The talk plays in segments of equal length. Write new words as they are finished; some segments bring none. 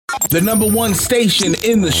The number one station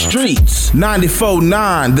in the streets.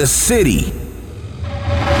 94.9 The City.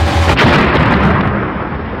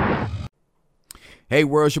 Hey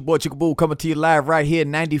world, it's your boy Chicka Boo coming to you live right here,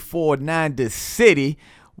 94.9 The City.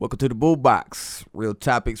 Welcome to the Boo Box. Real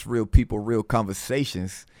topics, real people, real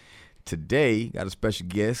conversations. Today, got a special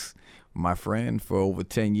guest, my friend for over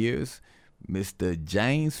 10 years, Mr.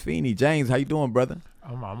 James FEENEY. James, how you doing, brother?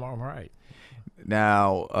 I'm all right.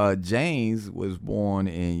 Now, James was born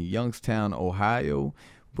in Youngstown, Ohio,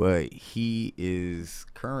 but he is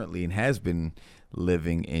currently and has been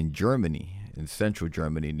living in Germany, in central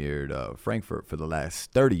Germany near Frankfurt for the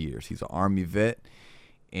last 30 years. He's an Army vet,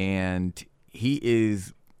 and he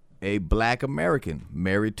is a black American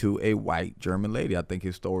married to a white German lady. I think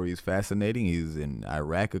his story is fascinating. He was in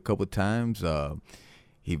Iraq a couple of times.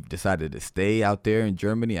 He decided to stay out there in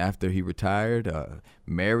Germany after he retired,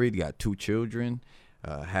 married, got 2 children,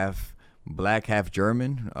 half black, half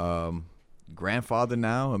German, grandfather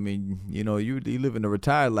now. I mean, you know, you living a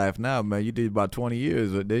retired life now, man. You did about 20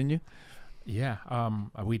 years, didn't you? Yeah,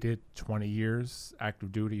 we did 20 years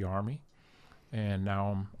active duty Army, and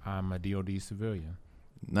now I'm a DOD civilian.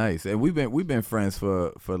 Nice. And we've been friends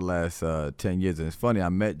for the last 10 years. And it's funny, I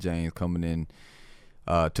met James coming in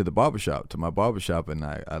to my barbershop, and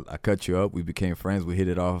I cut you up. We became friends. We hit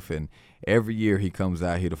it off, and every year he comes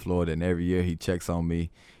out here to Florida, and every year he checks on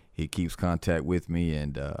me. He keeps contact with me,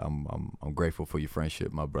 and I'm grateful for your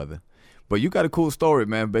friendship, my brother. But you got a cool story,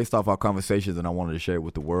 man, based off our conversations, and I wanted to share it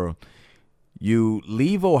with the world. You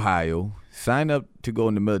leave Ohio, sign up to go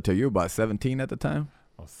in the military. You were about 17 at the time?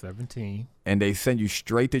 I was 17. And they send you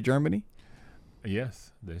straight to Germany?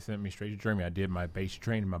 Yes, they sent me straight to Germany. I did my base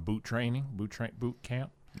training, my boot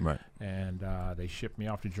camp. Right. And they shipped me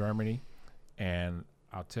off to Germany. And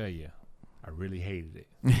I'll tell you, I really hated it.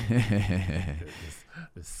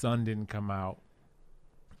 The sun didn't come out.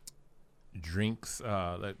 Drinks,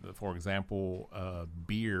 for example,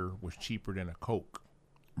 beer was cheaper than a Coke.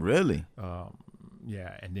 Really?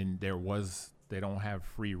 Yeah, and then they don't have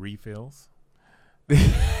free refills.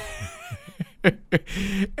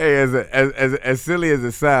 Hey, as silly as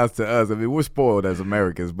it sounds to us, I mean, we're spoiled as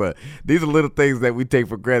Americans, but these are little things that we take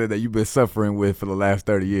for granted that you've been suffering with for the last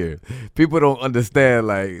 30 years. People don't understand,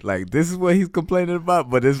 like this is what he's complaining about,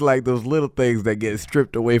 but it's like those little things that get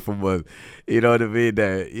stripped away from us. You know what I mean?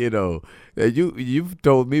 That, you know, that you've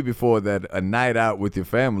told me before that a night out with your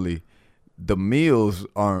family, the meals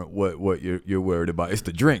aren't what you're worried about. It's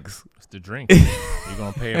the drinks. It's the drink. You're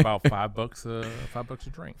gonna pay about $5 a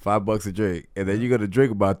drink. $5 a drink, and then you're gonna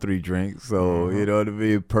drink about 3 drinks. So you know what I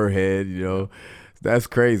mean, per head. You know, that's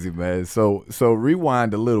crazy, man. So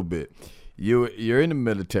rewind a little bit. You're in the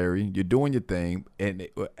military. You're doing your thing. And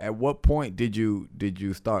at what point did you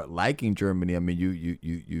start liking Germany? I mean,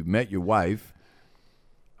 you met your wife.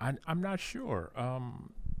 I'm not sure.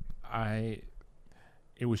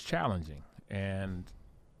 It was challenging, and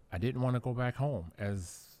I didn't want to go back home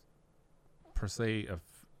as per se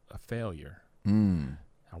a failure.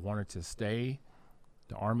 I wanted to stay.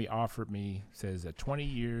 The Army offered me, says at 20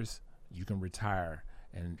 years you can retire,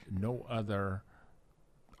 and no other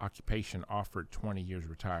occupation offered 20 years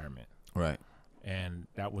retirement. Right. And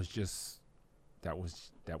that was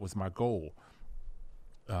my goal.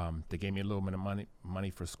 They gave me a little bit of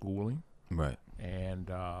money for schooling. Right. And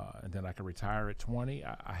then I could retire at 20.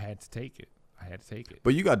 I had to take it.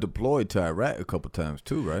 But you got deployed to Iraq a couple times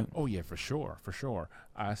too, right? Oh yeah, for sure.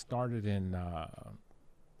 I started in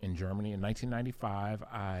Germany in 1995.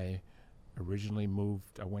 I originally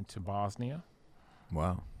moved. I went to Bosnia.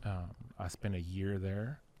 Wow. I spent a year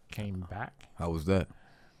there. Came back. How was that?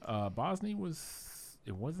 Bosnia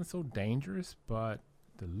wasn't so dangerous, but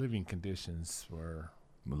the living conditions were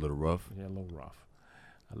a little rough. Yeah, a little rough.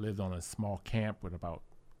 I lived on a small camp with about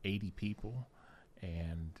 80 people,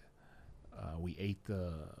 and we ate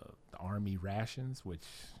the Army rations, which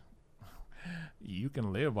you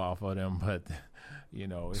can live off of them, but you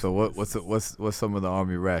know. So what's some of the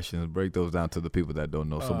Army rations? Break those down to the people that don't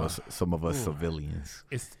know. Some of us civilians.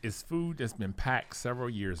 It's food that's been packed several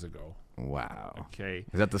years ago. Wow. Okay.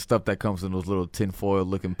 Is that the stuff that comes in those little tinfoil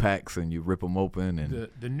looking packs and you rip them open? And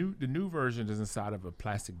the new version is inside of a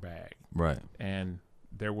plastic bag. Right. And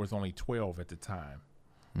there was only 12 at the time.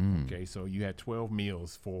 Okay, so you had 12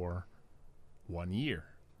 meals for 1 year.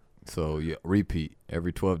 So you repeat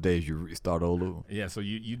every 12 days. You start all over. Yeah. So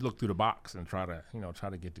you look through the box and try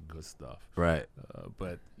to get the good stuff. Right.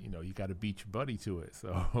 But you got to beat your buddy to it.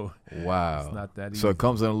 So wow, it's not that easy. So it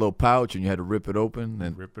comes in a little pouch, and you had to rip it open.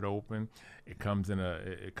 And rip it open. It comes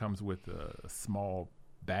with a small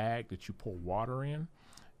bag that you pour water in,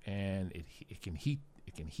 and it can heat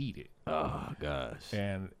it. Oh gosh.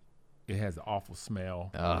 And it has an awful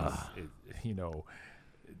smell. You know,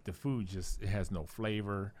 the food just, it has no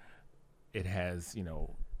flavor. It has, you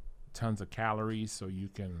know, tons of calories, so you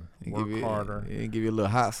can work harder. They give you a little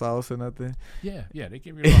hot sauce or nothing? Yeah, they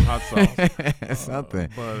give you a little hot sauce. Something.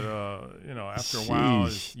 But, you know, after a while,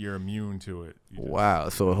 you're immune to it. Wow.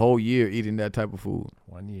 So a whole year eating that type of food?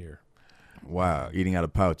 1 year. Wow. Eating out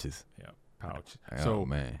of pouches? Yeah, pouch. Oh, so,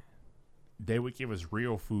 man. They would give us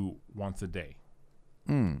real food once a day.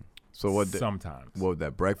 So what? Sometimes. What was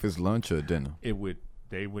that? Breakfast, lunch, or dinner?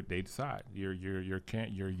 They decide. Your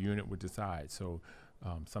unit would decide. So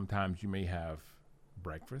sometimes you may have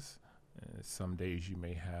breakfast. Some days you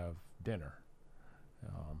may have dinner.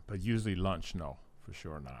 But usually lunch, no, for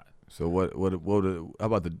sure not. So how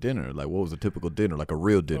about the dinner? Like, what was a typical dinner? Like a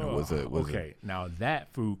real dinner? Okay. Now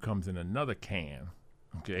that food comes in another can.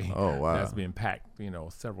 Okay. Oh, wow. That's been packed, you know,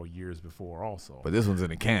 several years before also. But this one's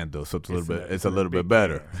in a can though, so it's a little bit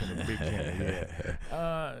better. It's in a big can,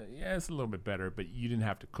 yeah. Yeah, it's a little bit better, but you didn't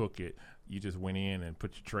have to cook it. You just went in and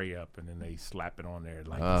put your tray up, and then they slap it on there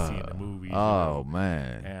like you see in the movies. Oh,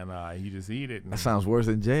 man. And you just eat it. That sounds worse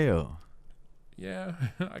than jail. Yeah,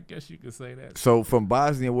 I guess you could say that. So from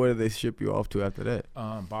Bosnia, where did they ship you off to after that?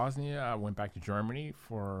 Bosnia, I went back to Germany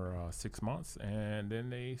for 6 months, and then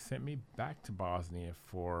they sent me back to Bosnia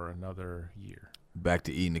for another year. Back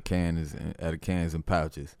to eating the cans out of cans and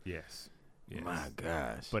pouches. Yes. My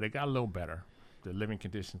gosh. But it got a little better. The living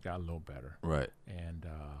conditions got a little better. Right. And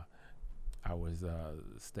I was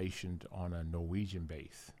stationed on a Norwegian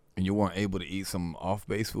base. And you weren't able to eat some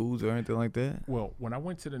off-base foods or anything like that? Well, when I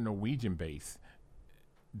went to the Norwegian base,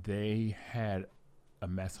 they had a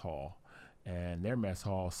mess hall, and their mess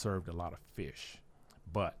hall served a lot of fish,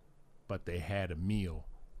 but they had a meal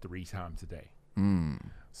 3 times a day.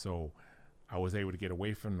 So I was able to get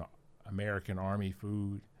away from the American Army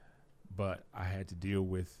food, but I had to deal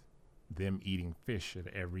with them eating fish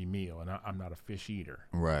at every meal, and I'm not a fish eater.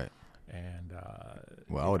 Right. And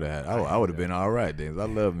well, I would have been all right then. I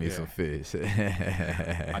love me some fish.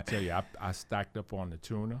 I tell you, I stacked up on the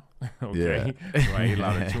tuna. Okay, yeah. So I ate a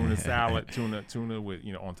lot of tuna salad, tuna with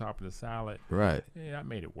on top of the salad. Right. Yeah, I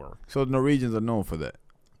made it work. So the Norwegians are known for that.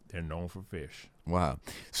 They're known for fish. Wow.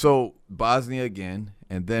 So Bosnia again,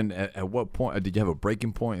 and then at what point did you have a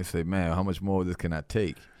breaking point and say, "Man, how much more of this can I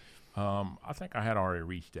take?" I think I had already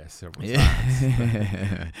reached that several times.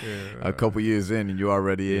 A couple years in, and you're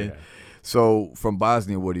already in. So from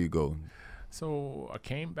Bosnia, where do you go? So I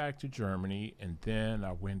came back to Germany, and then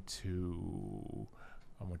I went to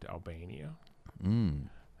Albania.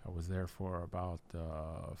 I was there for about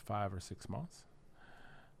 5 or 6 months.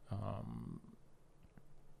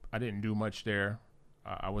 I didn't do much there.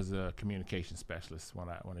 I was a communication specialist when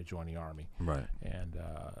I joined the Army. Right. And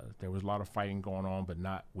there was a lot of fighting going on, but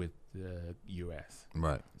not with the U.S.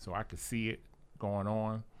 Right. So I could see it going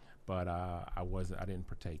on, but I didn't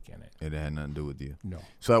partake in it. It had nothing to do with you. No.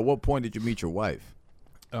 So at what point did you meet your wife?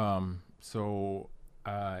 So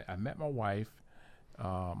I met my wife.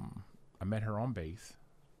 I met her on base.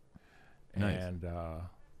 Nice. And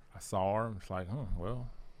I saw her and was like, well,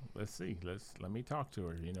 let's see. Let me talk to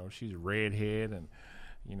her. She's a redhead, and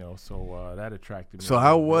so that attracted me. So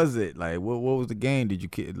how was it? Like, what was the game? Did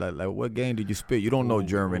you like what game did you spit? You don't know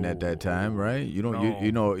German at that time, right? You don't.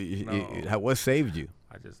 No, what saved you?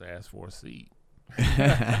 I just asked for a seat.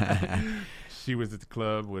 She was at the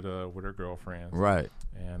club with her girlfriends, right?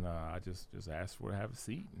 And I just asked for her to have a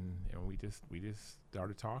seat, and we just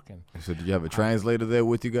started talking. So did you have a translator there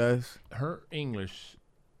with you guys? Her English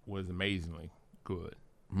was amazingly good.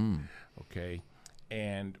 Okay,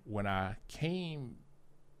 and when I came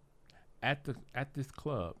at this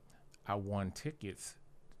club, I won tickets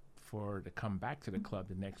to come back to the club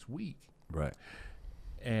the next week. Right.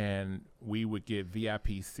 And we would get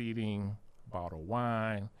VIP seating, bottle of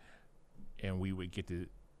wine, and we would get to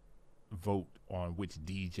vote on which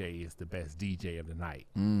DJ is the best DJ of the night.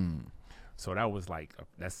 So that was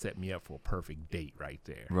that set me up for a perfect date right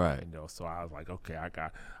there. Right. So I was like, okay, I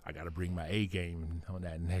got to bring my A game on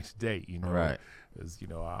that next date. Right. Because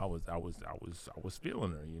I was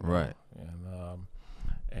feeling her. Right.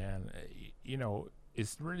 And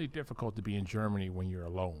it's really difficult to be in Germany when you're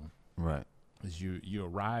alone. Right. Because you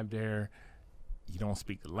arrive there, you don't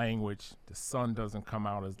speak the language. The sun doesn't come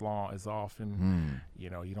out as often. You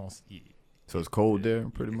don't. So it's cold there,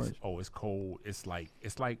 pretty much. Oh, it's cold. It's like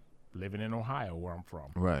living in Ohio, where I'm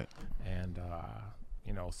from. Right. And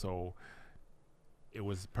so it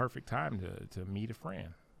was perfect time to meet a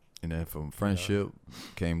friend. And then from friendship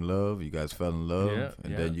came love. You guys fell in love,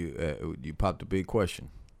 and then you popped a big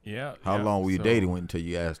question. Yeah. How long were you dating until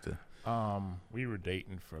you asked her? We were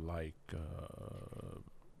dating for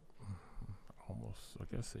I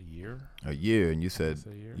guess a year. A year, and you said Yes,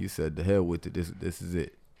 a year. you said the hell with it. This is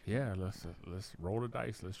it. Yeah, let's roll the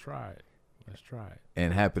dice. Let's try it. Let's try it.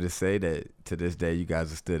 And happy to say that to this day, you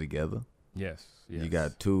guys are still together. Yes. Yes. You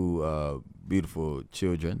got two beautiful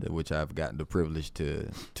children, which I've gotten the privilege to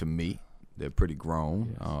meet. They're pretty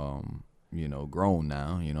grown. Yes. Grown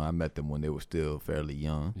now. I met them when they were still fairly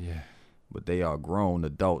young. Yeah. But they are grown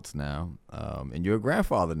adults now. And you're a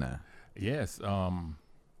grandfather now. Yes. On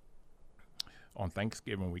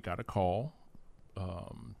Thanksgiving, we got a call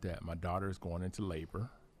that my daughter is going into labor.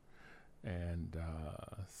 And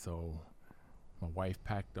so my wife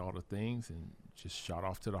packed all the things and just shot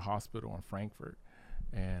off to the hospital in Frankfurt.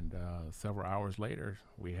 And several hours later,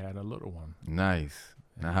 we had a little one. Nice.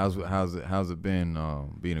 Now, how's it been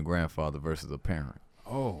being a grandfather versus a parent?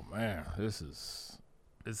 Oh man, this is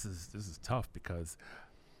tough because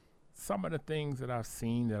some of the things that I've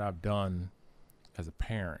seen that I've done as a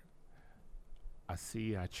parent, I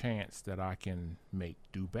see a chance that I can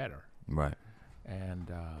do better. Right.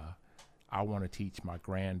 And I want to teach my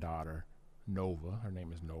granddaughter Nova. Her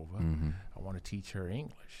name is Nova. Mm-hmm. I want to teach her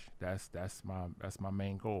English. That's my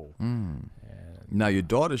main goal. Mm. And Now your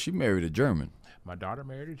daughter, she married a German. my daughter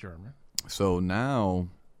married a German. So now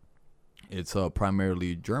it's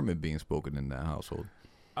primarily German being spoken in that household.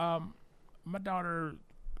 My daughter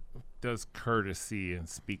does courtesy and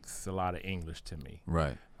speaks a lot of English to me.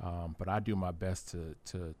 Right. But I do my best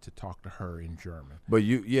to talk to her in German. But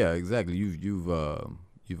exactly. You've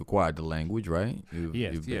acquired the language, right?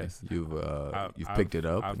 You've picked it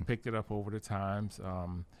up. I've picked it up over the times.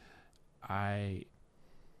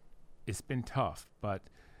 It's been tough, but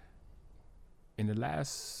in the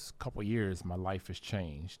last couple of years, my life has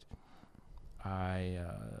changed. I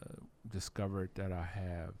discovered that I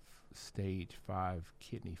have stage 5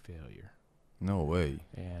 kidney failure. No way.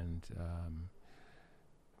 And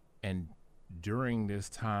during this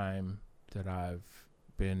time that I've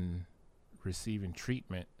been receiving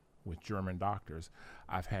treatment with German doctors,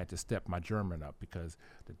 I've had to step my German up because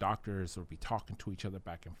the doctors will be talking to each other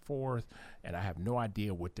back and forth, and I have no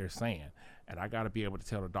idea what they're saying. And I got to be able to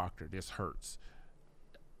tell the doctor, this hurts.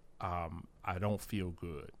 I don't feel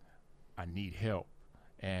good. I need help.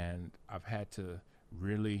 And I've had to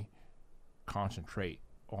really concentrate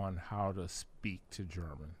on how to speak to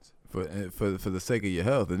Germans. For the sake of your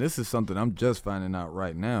health, and this is something I'm just finding out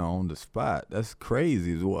right now on the spot. That's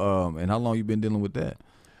crazy. And how long you been dealing with that?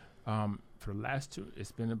 For the last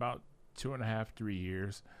it's been about 2.5, 3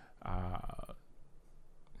 years.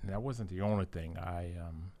 That wasn't the only thing. I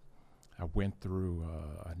went through.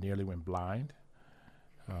 I nearly went blind.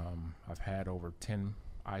 I've had over 10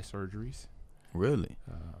 eye surgeries. Really?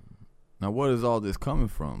 Now, what is all this coming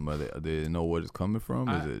from? They know what it's coming from?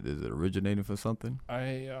 Is it originating from something?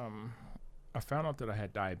 I found out that I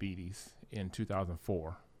had diabetes in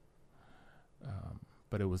 2004,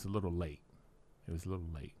 but it was a little late.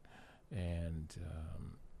 And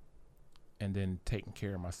then taking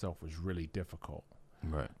care of myself was really difficult.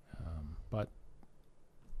 Right. But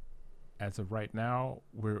as of right now,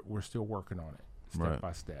 we're still working on it, step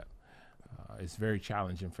by step. It's very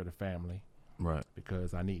challenging for the family. Right.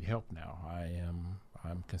 Because I need help now.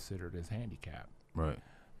 I'm considered as handicapped. Right.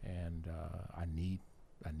 And I need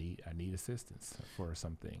assistance for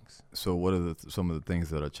some things. So what are some of the things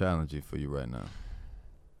that are challenging for you right now?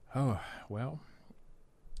 Oh, well,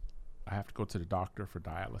 I have to go to the doctor for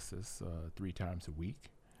dialysis 3 times a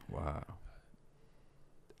week. Wow.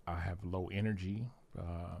 I have low energy.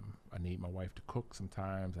 I need my wife to cook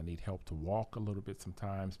sometimes. I need help to walk a little bit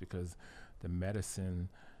sometimes because the medicine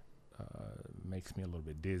makes me a little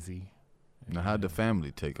bit dizzy. Now, how'd the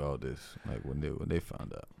family take all this? Like when they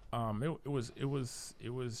found out? It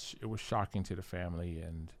was shocking to the family,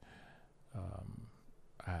 and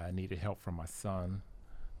I needed help from my son.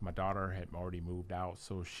 My daughter had already moved out,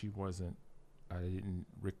 so I didn't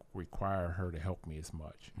require her to help me as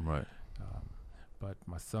much. Right. But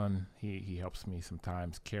my son, he helps me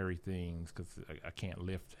sometimes carry things because I can't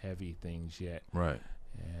lift heavy things yet. Right.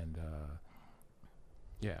 And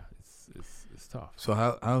it's tough. So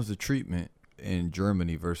how's the treatment in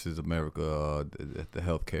Germany versus America, the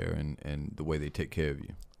healthcare and the way they take care of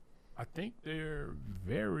you? I think they're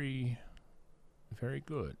very, very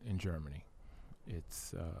good in Germany.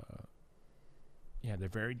 It's they're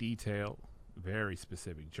very detailed, very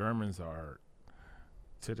specific. Germans are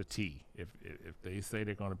to the T. If they say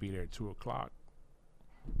they're going to be there at 2:00,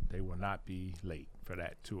 they will not be late for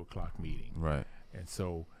that 2:00 meeting. Right. And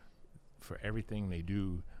so, for everything they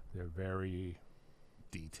do, they're very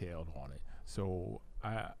detailed on it. So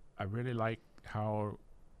I really like how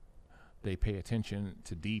they pay attention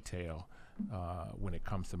to detail, when it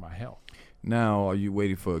comes to my health. Now, are you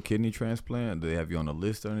waiting for a kidney transplant? Do they have you on a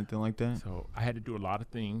list or anything like that? So I had to do a lot of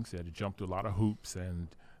things. I had to jump through a lot of hoops and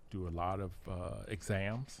do a lot of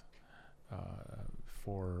exams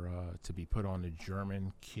to be put on the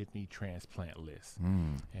German kidney transplant list.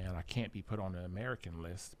 And I can't be put on the American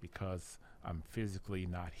list because I'm physically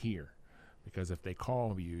not here. Because if they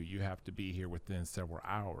call you, you have to be here within several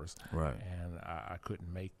hours. Right. And I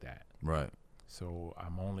couldn't make that. Right. So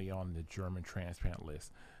I'm only on the German transplant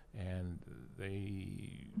list. And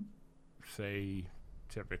they say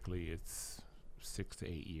typically it's 6 to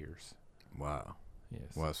 8 years. Wow.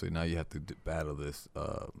 Yes. Wow. So now you have to battle this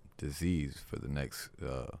disease for the next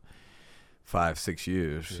 5-6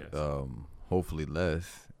 years, Yes. hopefully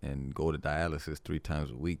less, and go to dialysis 3 times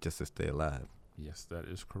a week just to stay alive. Yes, that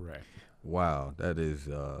is correct. Wow, that is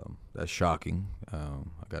that's shocking. I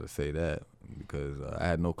got to say that because I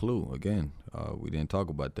had no clue. Again, we didn't talk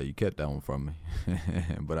about that. You kept that one from me,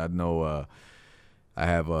 but I know I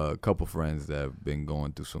have a couple friends that have been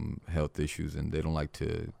going through some health issues, and they don't like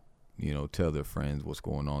to, tell their friends what's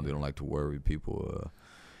going on. They don't like to worry people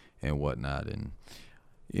and whatnot, and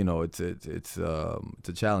it's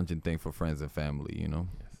a challenging thing for friends and family.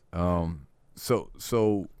 Yes.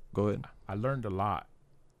 So go ahead. I learned a lot.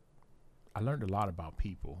 I learned a lot about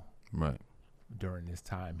people Right. during this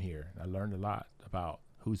time here. I learned a lot about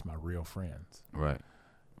who's my real friends. Right.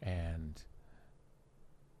 And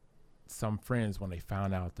some friends, when they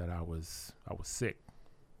found out that I was sick,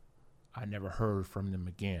 I never heard from them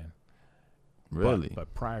again. Really?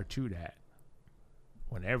 But prior to that,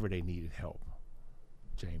 whenever they needed help,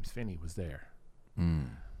 James FEENEY was there.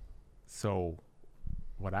 So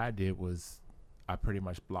what I did was I pretty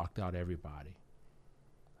much blocked out everybody.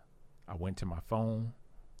 I went to my phone.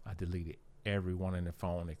 I deleted everyone in the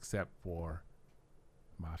phone except for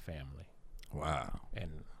my family. Wow.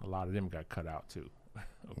 And a lot of them got cut out too.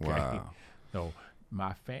 Okay. Wow. So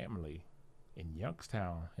my family in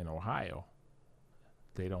Youngstown in Ohio,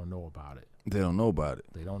 they don't know about it. They don't know about it.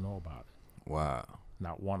 They don't know about it. Wow.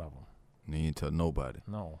 Not one of them. You didn't tell nobody.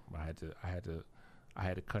 No, I had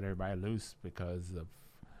to cut everybody loose because of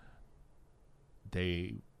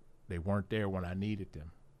they weren't there when I needed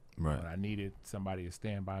them. Right. When I needed somebody to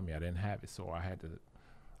stand by me, I didn't have it, so I had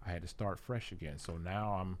to start fresh again. So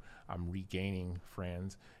now I'm regaining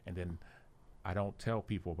friends, and then I don't tell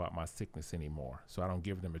people about my sickness anymore. So I don't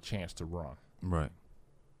give them a chance to run. Right.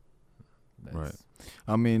 That's, Right.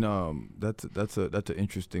 I mean, that's an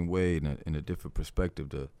interesting way in a different perspective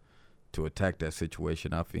to attack that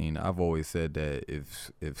situation. I mean, I've always said that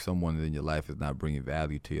if someone in your life is not bringing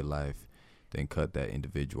value to your life, then cut that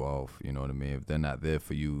individual off. You know what I mean? If they're not there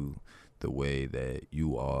for you the way that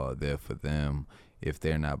you are there for them, if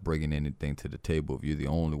they're not bringing anything to the table, if you're the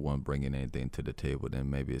only one bringing anything to the table, then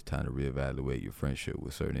maybe it's time to reevaluate your friendship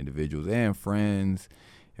with certain individuals and friends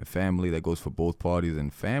and family. That goes for both parties.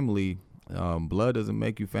 And family, blood doesn't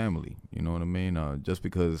make you family. You know what I mean? Just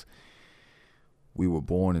because we were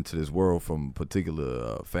born into this world from a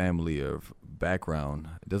particular family or background,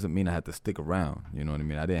 it doesn't mean I have to stick around. You know what I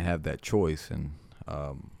mean? I didn't have that choice, and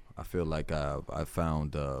I feel like I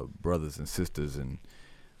found brothers and sisters in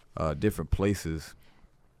different places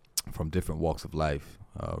from different walks of life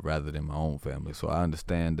rather than my own family. So I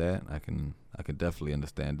understand that. I can definitely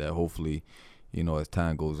understand that. Hopefully, as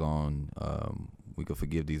time goes on, we can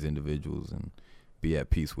forgive these individuals and be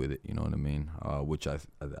at peace with it, you know what I mean? Which I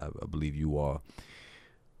believe you are.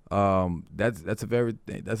 That's a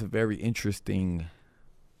very interesting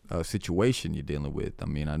situation you're dealing with. I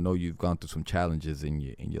mean, I know you've gone through some challenges in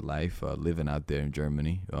your life, living out there in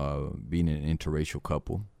Germany, being an interracial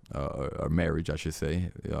couple, or marriage, I should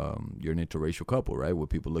say. You're an interracial couple, right? Where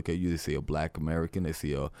people look at you, they see a black American, they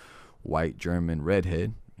see a white German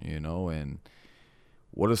redhead, and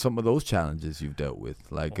what are some of those challenges you've dealt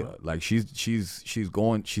with? Like she's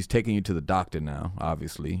taking you to the doctor now,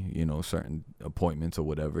 obviously, certain appointments or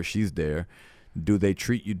whatever. She's there. Do they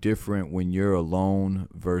treat you different when you're alone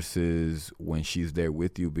versus when she's there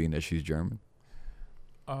with you, being that she's German?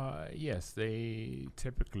 Yes, they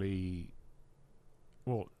typically,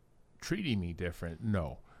 treating me different,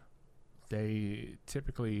 no. They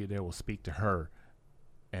will speak to her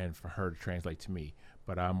and for her to translate to me,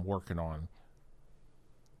 but I'm working on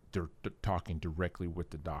talking directly with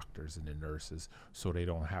the doctors and the nurses so they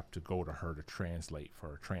don't have to go to her to translate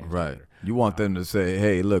for a translator. Right. You want them to say,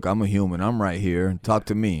 hey, look, I'm a human. I'm right here. Talk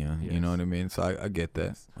to me. Yes. You know what I mean? So I get that.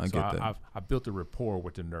 Yes. I get that. I built a rapport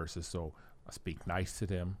with the nurses, so I speak nice to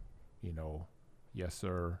them, yes,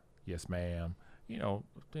 sir, yes, ma'am,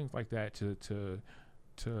 things like that to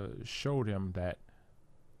show them that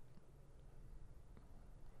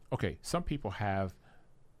okay, some people have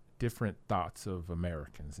different thoughts of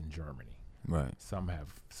Americans in Germany. Right. Some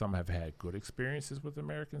have had good experiences with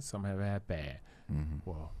Americans. Some have had bad. Mm-hmm.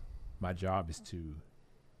 Well, my job is to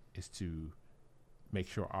make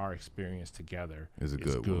sure our experience together Is a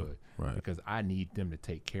is good one. Right. because I need them to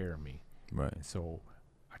take care of me. Right. And so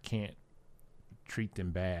I can't treat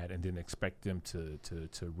them bad and then expect them to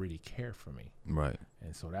really care for me. Right.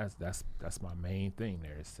 And so that's my main thing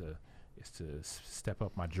there is to step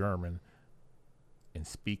up my German and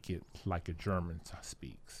speak it like a German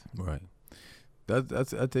speaks. Right.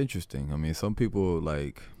 That's interesting. I mean, some people,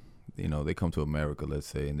 like, you know, they come to America, let's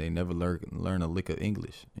say, and they never learn a lick of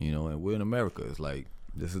English, you know, and we're in America. It's like,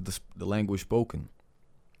 this is the language spoken.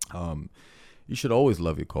 You should always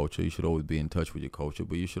love your culture. You should always be in touch with your culture,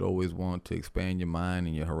 but you should always want to expand your mind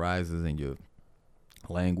and your horizons and your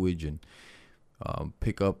language, and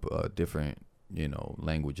pick up different, you know,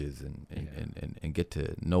 languages and get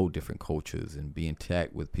to know different cultures and be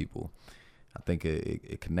intact with people. I think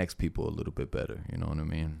it connects people a little bit better. You know what I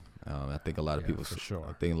mean? I think a lot of people, for sure.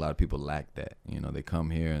 I think a lot of people lack that. You know, they come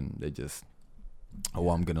here and they just,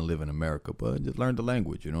 I'm gonna live in America, but just learn the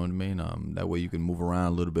language. You know what I mean? That way you can move around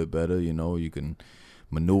a little bit better. You know, you can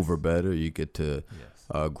maneuver better. You get to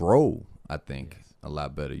grow. I think a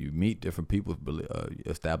lot better. You meet different people,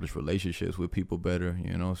 establish relationships with people better.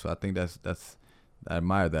 You know, so I think that's. I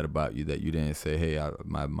admire that about you, that you didn't say, hey,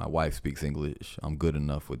 my wife speaks English, I'm good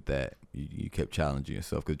enough with that. You kept challenging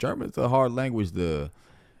yourself, because German is a hard language to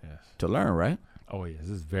learn, right? Oh, yes,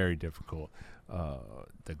 it's very difficult.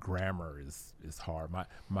 The grammar is hard.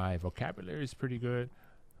 My vocabulary is pretty good,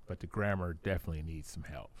 but the grammar definitely needs some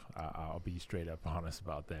help. I'll be straight up honest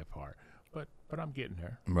about that part. But I'm getting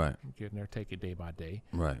there. Right. I'm getting there. Take it day by day.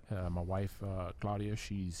 Right. My wife, Claudia,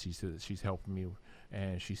 she's helping me,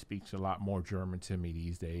 and she speaks a lot more German to me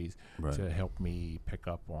these days to help me pick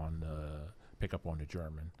up on the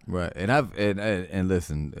German. Right. And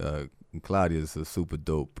listen, Claudia's a super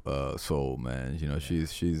dope soul, man. You know,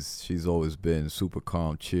 she's always been super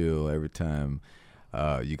calm, chill every time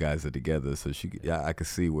you guys are together. So I can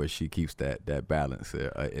see where she keeps that balance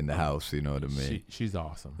in the house. You know what I mean? She's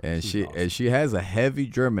awesome. And she has a heavy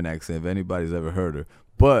German accent, if anybody's ever heard her.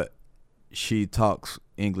 But she talks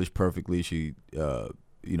English perfectly. She,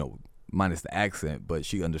 you know, minus the accent, but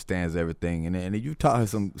she understands everything. And you taught her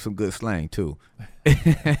some good slang too.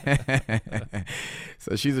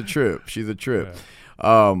 So she's a trip.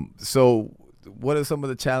 Yeah. So what are some of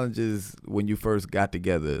the challenges when you first got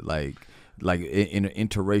together? Like in an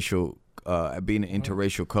interracial, being an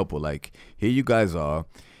interracial couple, like here you guys are,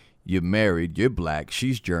 you're married, you're black,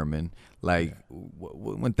 she's German. Like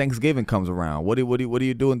when Thanksgiving comes around, what are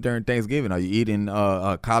you doing during Thanksgiving? Are you eating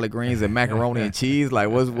collard greens and macaroni and cheese? Like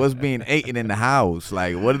what's being eaten in the house?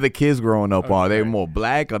 Like what are the kids growing up on? Are they more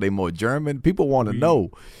black? Are they more German? People want to know.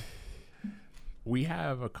 We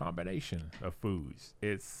have a combination of foods.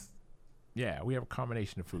 We have a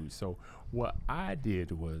combination of foods. So what I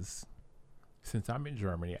did was, since I'm in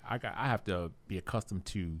Germany, I have to be accustomed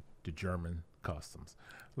to the German customs.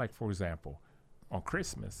 Like, for example, on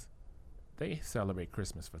Christmas, they celebrate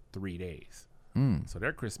Christmas for 3 days. So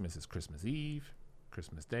their Christmas is Christmas Eve,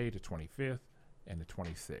 Christmas Day, the 25th, and the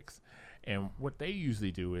 26th. And what they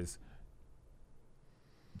usually do is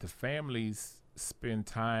the families spend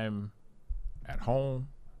time at home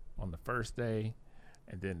on the first day,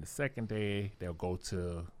 and then the second day they'll go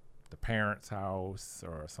to the parents' house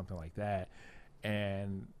or something like that,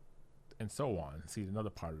 and so on. See another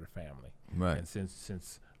part of the family. Right. And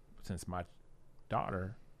since my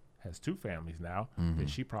daughter has two families now, then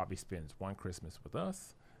she probably spends one Christmas with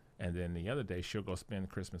us, and then the other day she'll go spend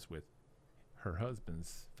Christmas with her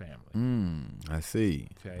husband's family. I see.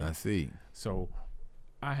 Okay. I see. So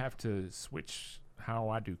I have to switch how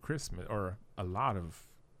I do Christmas, or a lot of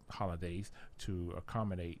holidays, to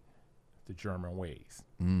accommodate the German ways.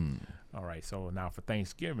 All right, so now for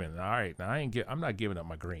Thanksgiving, all right, now I'm not giving up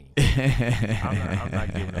my greens. I'm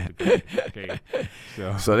not giving up the greens.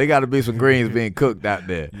 Okay, so they got to be some greens being cooked out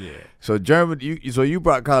there. Yeah. So Germany, you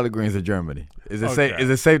brought collard greens to Germany. Is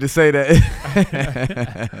it safe to say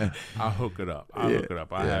that? I'll hook it up. I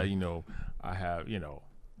have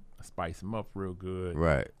I spice them up real good.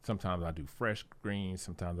 Right. Sometimes I do fresh greens.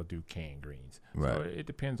 Sometimes I do canned greens. Right. So it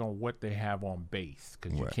depends on what they have on base,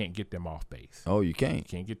 because you can't get them off base. Oh, you can't? You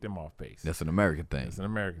can't get them off base. That's an American thing. It's an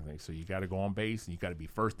American thing. So you got to go on base, and you got to be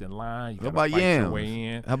first in line. How about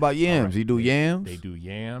yams? How about yams? Right. You do yams? They do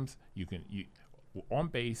yams. On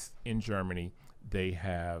base in Germany, they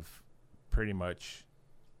have pretty much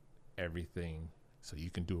everything. So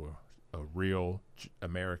you can do a real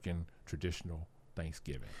American traditional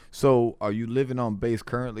Thanksgiving. So, are you living on base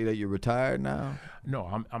currently that you're retired now?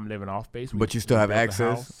 No, I'm living off base. But you still have built the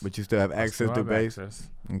access. house. But you still have I access still to have base. access.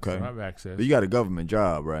 Okay. Still have access. But you got a government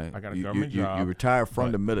job, right? I got a You- government you, job. You retired from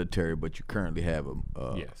but- the military, but you currently have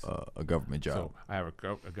Yes. a government job. So I have a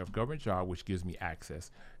government job, which gives me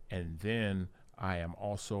access, and then I am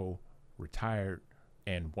also retired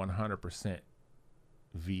and 100%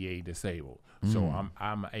 VA disabled. So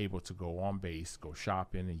I'm able to go on base, go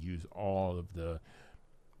shopping, and use all of the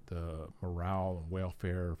morale and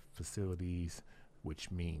welfare facilities,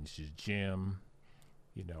 which means your gym,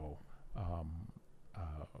 you know,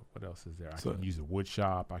 what else is there? I can use a wood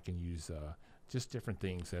shop. I can use just different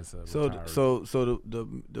things as a retired. So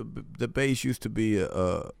the base used to be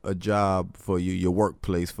a job for you, your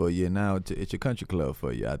workplace for you. Now it's your country club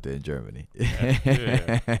for you out there in Germany.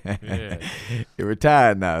 Yeah. You're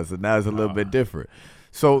retired now, so now it's a little bit different.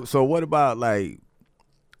 So what about like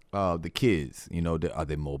the kids? You know, are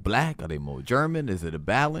they more black? Are they more German? Is it a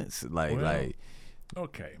balance?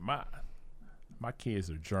 Okay, my kids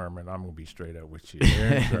are German. I'm gonna be straight up with you.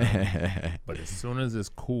 They're German. But as soon as it's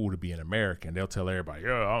cool to be an American, they'll tell everybody,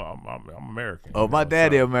 "Yeah, I'm American." Oh, my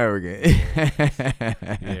daddy American.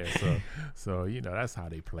 Yeah. So you know that's how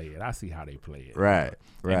they play it. I see how they play it. Right.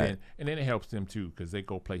 Right. And then it helps them too because they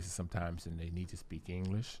go places sometimes and they need to speak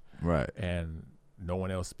English. Right. And no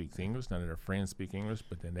one else speaks English. None of their friends speak English,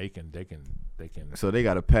 but then they can. So they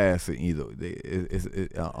got to pass in either.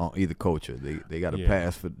 On either culture. They got to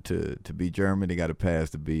pass to be German. They got to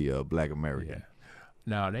pass to be Black American. Yeah.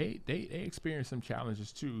 Now they experience some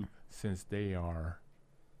challenges too, since they are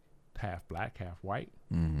half black, half white.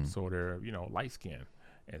 Mm-hmm. So they're light skinned,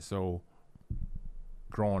 and so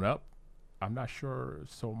growing up, I'm not sure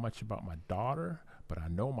so much about my daughter, but I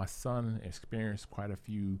know my son experienced quite a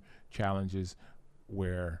few challenges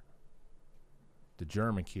where the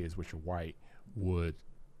German kids, which are white, would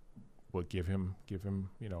give him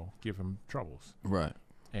troubles. Right.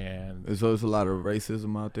 And so there's a lot of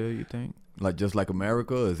racism out there, you think? Like just like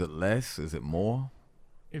America, is it less? Is it more?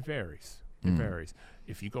 It varies. It varies.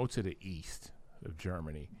 If you go to the east of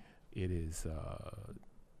Germany, it is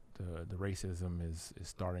the racism is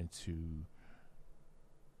starting to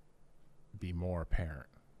be more apparent.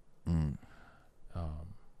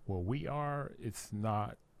 Where we are, it's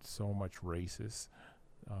not so much racist,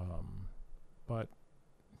 but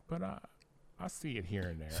I see it here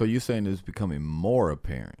and there. So you're saying it's becoming more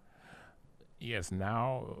apparent? Yes.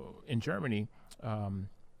 Now in Germany,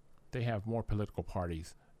 they have more political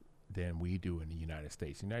parties than we do in the United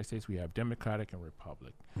States. In the United States, we have Democratic and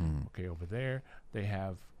Republic. Okay, over there, they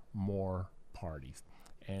have more parties,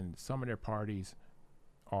 and some of their parties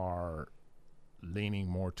are leaning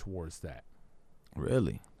more towards that.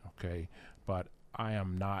 Really? Okay, but I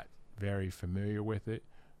am not very familiar with it.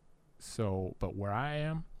 So, but where I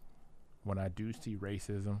am, when I do see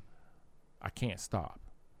racism, I can't stop.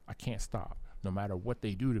 No matter what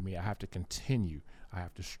they do to me, I have to continue. I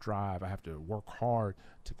have to strive. I have to work hard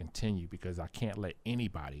to continue because I can't let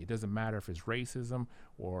anybody, it doesn't matter if it's racism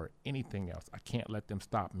or anything else, I can't let them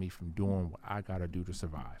stop me from doing what I got to do to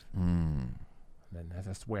survive. And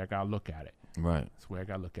that's the way I got to look at it. Right. That's the way I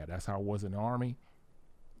got to look at it. That's how I was in the Army.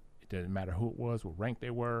 It didn't matter who it was, what rank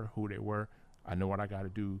they were, who they were. I know what I got to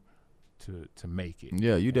do to make it.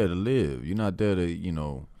 Yeah, you're there to live. You're not there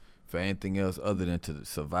to, for anything else other than to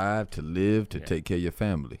survive, to live, to take care of your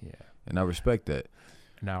family. Yeah. And I respect that.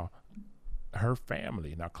 Now,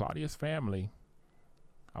 Claudia's family,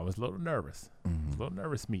 I was a little nervous. I was a little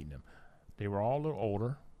nervous meeting them. They were all a little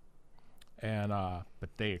older, and but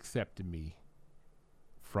they accepted me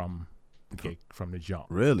from the jump.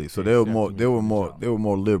 Really? So they were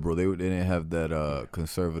more liberal. They didn't have that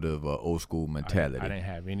conservative old school mentality. I didn't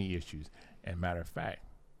have any issues. And matter of fact,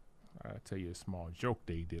 I'll tell you a small joke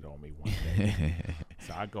they did on me one day.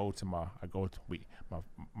 So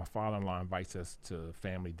my father-in-law invites us to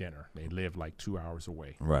family dinner. They live like 2 hours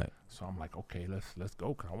away. Right. So I'm like, okay, let's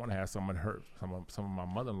go, cause I want to have some of my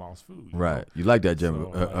mother-in-law's food. Right. You like that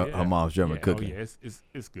German? So, her mom's German cooking. Oh yeah,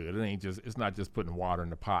 it's good. It's not just putting water in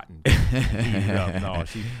the pot and heat it up. No,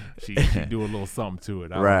 she do a little something to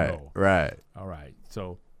it. I don't know. Right. All right.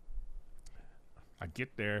 So I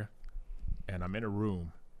get there, and I'm in a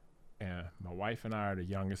room. And my wife and I are the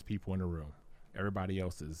youngest people in the room. Everybody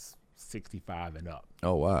else is 65 and up.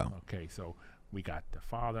 Oh, wow. Okay, so we got the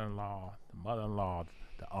father-in-law, the mother-in-law,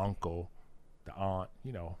 the uncle, the aunt,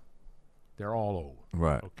 they're all old.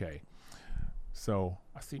 Right. Okay. So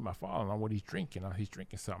I see my father-in-law, what he's drinking. He's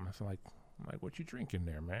drinking something. I'm like, what you drinking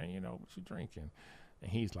there, man? What you drinking? And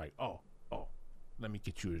he's like, oh, let me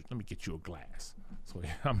get you a glass. So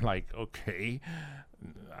I'm like, okay.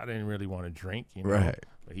 I didn't really want to drink, Right.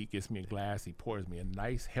 But he gets me a glass. He pours me a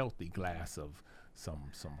nice, healthy glass of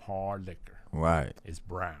some hard liquor. Right. It's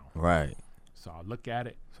brown. Right. So I look at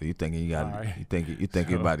it. So you thinking you got Right. you think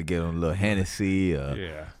you're about to get on a little Hennessy,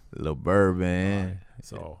 Yeah. a little bourbon. Right.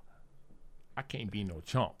 So I can't be no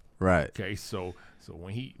chump. Right. Okay. So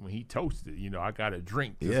when he toasted, I got to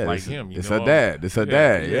drink just Yeah, like it's, him. it's her dad. It's her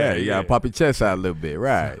dad. Yeah, you gotta pop your chest out a little bit.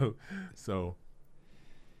 Right. So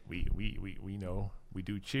we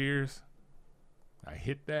do cheers. I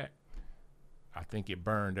hit that. I think it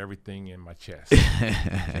burned everything in my chest.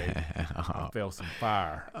 Okay? I felt some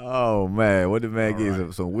fire. Oh man, what did man give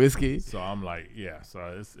you? Some whiskey? So I'm like, yeah.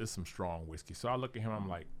 So it's some strong whiskey. So I look at him. I'm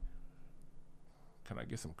like, can I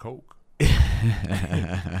get some Coke?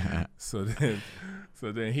 So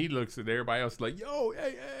then he looks at everybody else like, yo,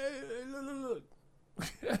 hey, look.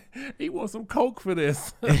 He wants some Coke for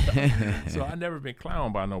this. So I never been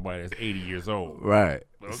clowned by nobody that's 80 years old. Right.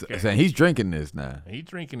 Okay. So he's drinking this now. He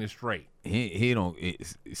drinking it straight. He don't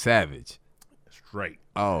it's savage. Straight.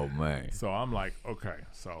 Oh man. So I'm like, okay,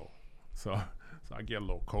 so I get a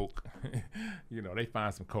little Coke. They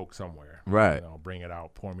find some Coke somewhere. Right. Bring it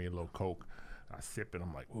out, pour me a little Coke. I sip it.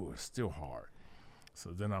 I'm like, ooh, it's still hard.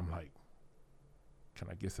 So then I'm like, can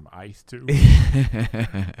I get some ice too?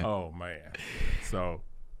 Oh man. So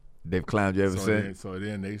they've clowned you ever since. So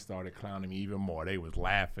then they started clowning me even more. They was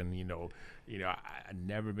laughing. I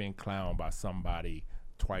never been clowned by somebody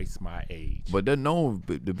twice my age. But they're known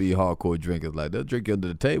to be hardcore drinkers. Like they'll drink under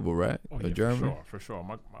the table, right? Oh, in yeah, Germany. for sure.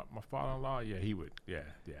 My father-in-law, yeah, he would. Yeah.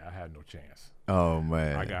 I had no chance. Oh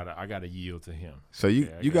man. I gotta yield to him. So you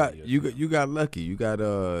got lucky.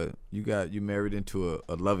 You married into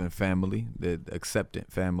a loving family, the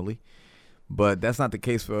acceptant family. But that's not the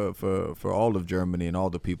case for all of Germany and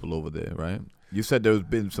all the people over there, right? You said there's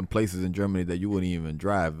been some places in Germany that you wouldn't even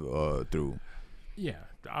drive through. Yeah,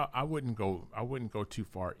 I wouldn't go too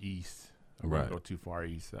far east. I wouldn't go too far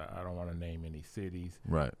east. I don't want to name any cities.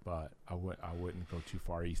 Right. But I wouldn't go too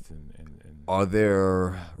far east. And Are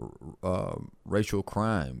there racial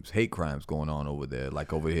crimes, hate crimes going on over there,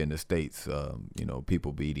 like over here in the States?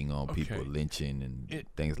 People beating on people, lynching, and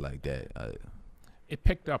things like that. It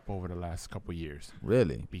picked up over the last couple of years.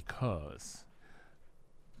 Really? Because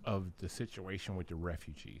of the situation with the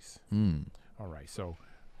refugees. All right, so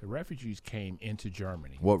the refugees came into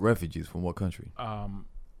Germany. What refugees? From what country?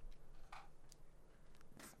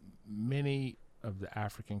 Many of the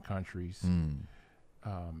African countries,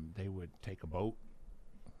 they would take a boat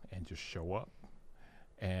and just show up,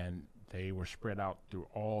 and they were spread out through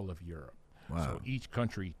all of Europe. Wow. So each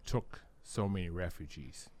country took so many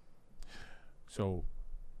refugees. So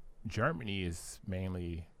Germany is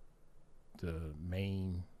mainly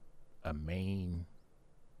a main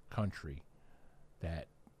country that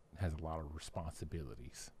has a lot of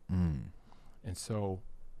responsibilities. And so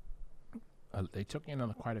they took in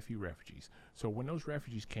quite a few refugees. So when those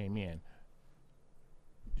refugees came in,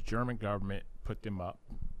 the German government put them up,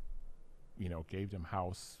 gave them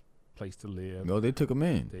place to live. No, they took them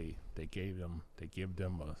in. They give them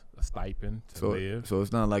a stipend to live. So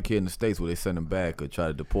it's not like here in the States where they send them back or try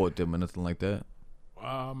to deport them or nothing like that?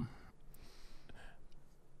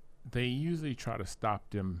 They usually try to stop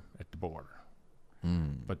them at the border.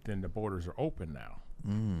 But then the borders are open now.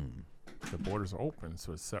 The borders are open,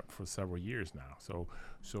 so it's up for several years now. So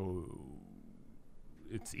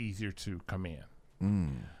it's easier to come in.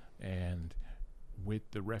 And with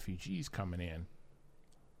the refugees coming in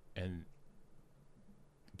and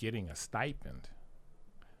getting a stipend,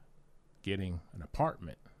 getting an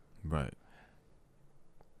apartment, right,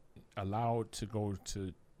 allowed to go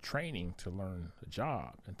to training to learn a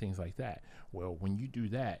job and things like that. Well, when you do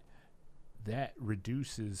that, that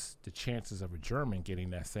reduces the chances of a German getting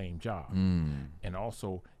that same job. And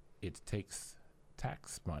also, it takes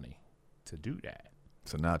tax money to do that.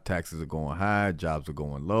 So now taxes are going high, jobs are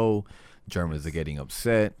going low, Germans are getting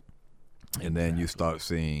upset, and then you start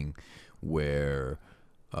seeing where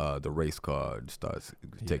the race card starts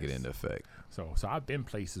taking into effect. So I've been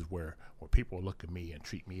places where people look at me and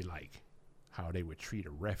treat me like how they would treat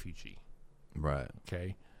a refugee. Right.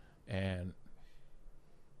 Okay. And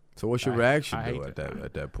so what's your reaction though at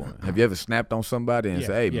that point? Have you ever snapped on somebody and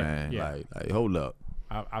said, "Hey man, like hold up"?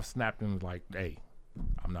 I've snapped and like, "Hey,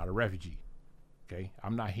 I'm not a refugee. Okay,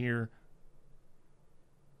 I'm not here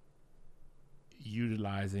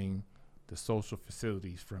utilizing the social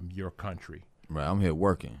facilities from your country. Right, I'm here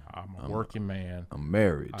working. I'm a working man. I'm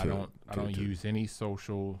married. I don't use any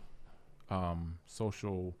social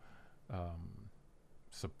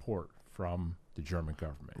support from the German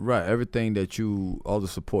government. Right. Everything that all the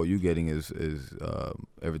support you're getting is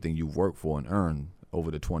everything you've worked for and earned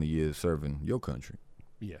over the 20 years serving your country.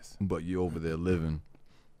 Yes. But you're over there living,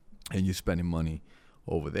 and you're spending money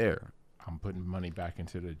over there. I'm putting money back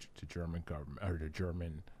into the German government or the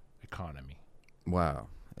German economy. Wow.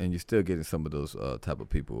 And you're still getting some of those type of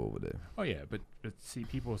people over there. Oh yeah, but see,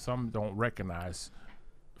 some don't recognize.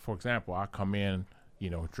 For example, I come in,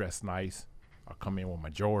 dressed nice. I come in with my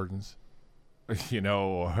Jordans,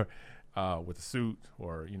 or with a suit,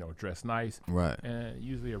 or dressed nice. Right. And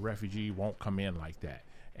usually a refugee won't come in like that,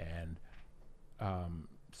 and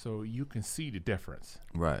so you can see the difference.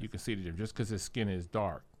 Right. You can see the difference. Just because his skin is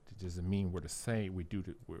dark, it doesn't mean we're the same.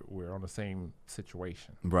 We're on the same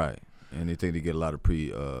situation. Right. And they think they get a lot of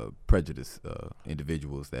prejudice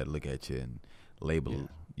individuals that look at you and label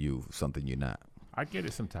you something you're not. I get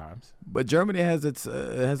it sometimes. But Germany has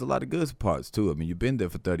has a lot of good parts too. I mean, you've been there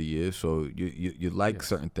for 30 years, so you like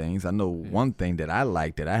certain things. I know one thing that I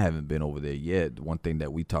like that I haven't been over there yet. One thing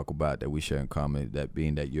that we talk about that we share in common, that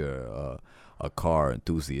being that you're a car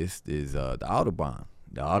enthusiast, is the Autobahn.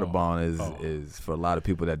 The Autobahn is for a lot of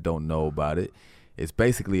people that don't know about it. It's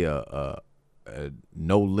basically a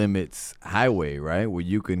no limits highway, right? Where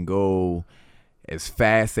you can go as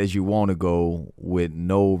fast as you want to go with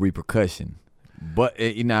no repercussion. But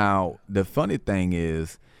now the funny thing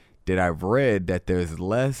is that I've read that there's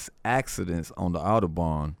less accidents on the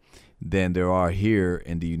Autobahn than there are here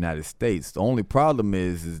in the United States. The only problem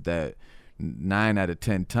is that 9 out of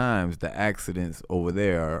 10 times the accidents over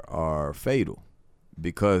there are fatal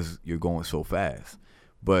because you're going so fast.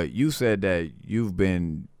 But you said that you've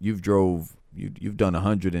done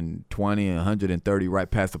 120 and 130 right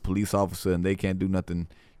past a police officer, and they can't do nothing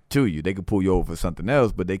to you. They could pull you over for something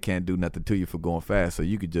else, but they can't do nothing to you for going fast. So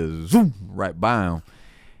you could just zoom right by them.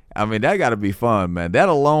 I mean, that got to be fun, man. That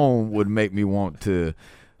alone would make me want to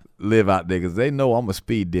live out there because they know I'm a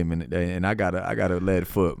speed demon, and I got a lead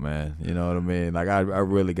foot, man. You know what I mean? Like I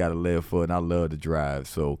really got a lead foot, and I love to drive.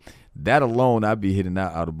 So that alone, I'd be hitting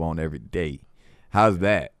that Autobahn every day. How's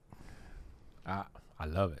that? I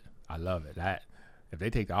love it. I love it. If they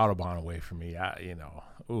take the Autobahn away from me, I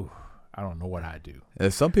don't know what I'd do.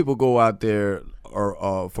 And some people go out there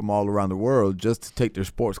or from all around the world just to take their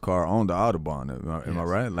sports car on the Autobahn. Am I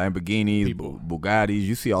right? Lamborghinis, Bugattis.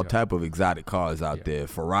 You see all type of exotic cars out there.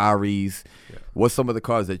 Ferraris. Yeah. What's some of the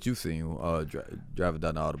cars that you've seen driving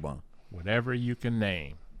down the Autobahn? Whatever you can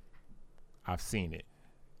name, I've seen it.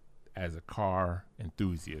 As a car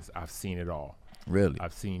enthusiast, I've seen it all. Really?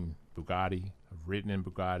 I've seen Bugatti. I've ridden in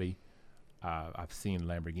Bugatti. I've seen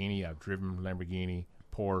Lamborghini. I've driven Lamborghini,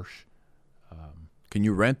 Porsche. Can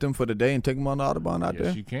you rent them for the day and take them on the Autobahn out there?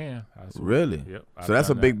 Yes, you can. Really? Yep. So that's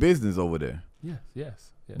a big business over there.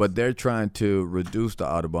 Yes. But they're trying to reduce the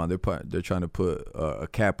Autobahn. They're trying to put a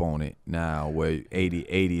cap on it now, where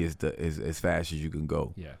 80 is as fast as you can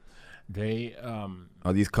go. Yeah. They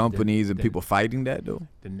are these companies and people fighting that though?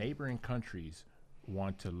 The neighboring countries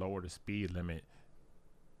want to lower the speed limit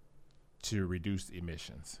to reduce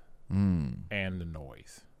emissions and the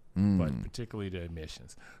noise, but particularly the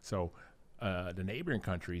emissions. So the neighboring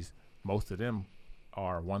countries, most of them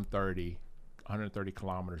are 130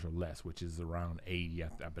 kilometers or less, which is around 80,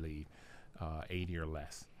 I believe, 80 or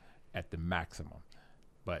less at the maximum.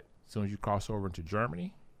 But as soon as you cross over into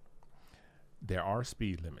Germany, there are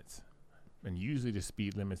speed limits. And usually the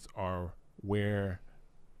speed limits are where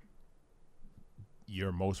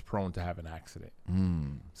you're most prone to have an accident.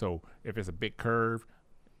 So if it's a big curve,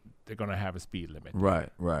 they're going to have a speed limit. Right.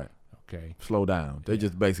 Okay. Slow down. They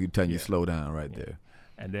just basically telling you slow down right there.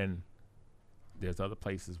 And then there's other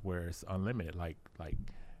places where it's unlimited. Like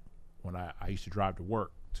when I used to drive to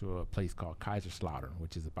work to a place called Kaiserslautern,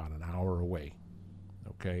 which is about an hour away.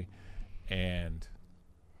 Okay. And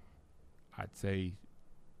I'd say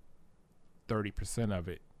 30% of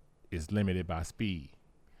it is limited by speed.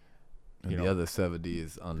 And the other 70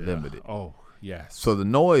 is unlimited. Oh, yes. So the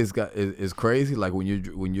noise is crazy. Like when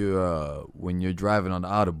you're driving on the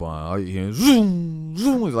Autobahn, all you hear zoom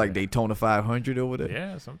zoom. It's like Daytona 500 over there.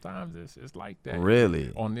 Yeah, sometimes it's like that.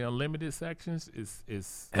 Really? On the unlimited sections,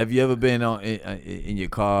 it's. Have you ever been in your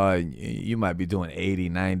car and you might be doing 80,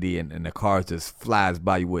 90, and the car just flies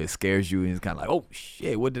by you where it scares you and it's kind of like, oh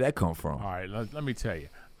shit, where did that come from? All right, let me tell you.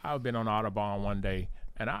 I've been on Autobahn one day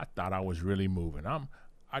and I thought I was really moving.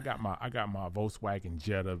 I got my Volkswagen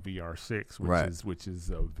Jetta VR6, which is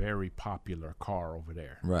a very popular car over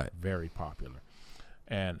there. Right. Very popular.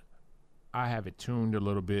 And I have it tuned a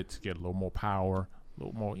little bit to get a little more power, a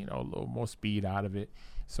little more speed out of it.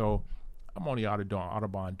 So I'm on the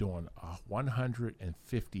Autobahn doing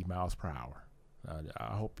 150 miles per hour.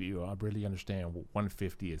 I hope you really understand what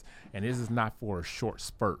 150 is. And this is not for a short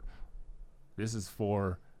spurt. This is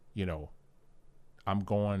for, I'm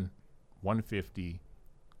going 150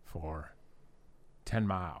 for 10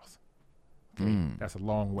 miles. Okay? That's a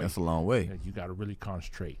long way. That's a long way. You got to really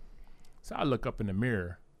concentrate. So I look up in the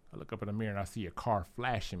mirror. And I see a car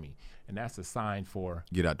flashing me. And that's a sign for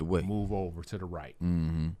get out the way. Move over to the right.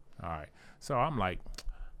 Mm-hmm. All right. So I'm like,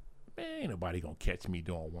 man, ain't nobody going to catch me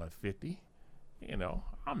doing 150.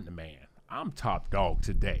 I'm the man. I'm top dog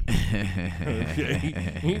today.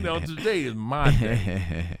 Okay? Today is my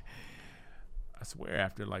day. I swear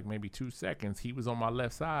after like maybe 2 seconds, he was on my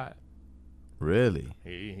left side. Really?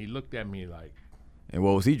 He looked at me like. And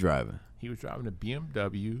what was he driving? He was driving a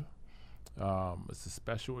BMW. It's a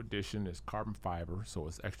special edition. It's carbon fiber, so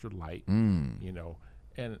it's extra light.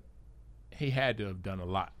 And he had to have done a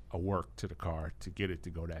lot of work to the car to get it to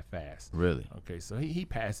go that fast. Really? Okay, so he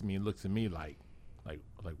passed me and looks at me like,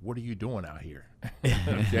 what are you doing out here?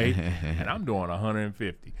 Okay, and I'm doing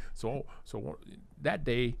 150. So that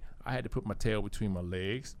day I had to put my tail between my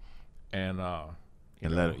legs, and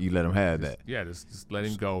let him have that. Yeah, just let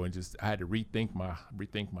him go, and I had to rethink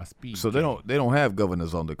my speed. So they don't have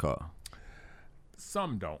governors on the car.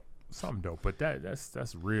 Some don't, but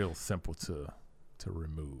that's real simple to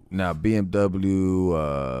remove. Now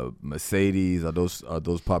BMW, Mercedes, are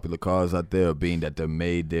those popular cars out there? Being that they're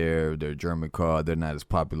made there, they're German car, they're not as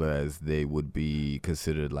popular as they would be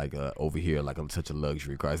considered like over here, like such a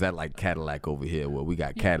luxury car. Is that like Cadillac over here? Well, we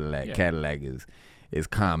got Cadillac. Yeah. Cadillac is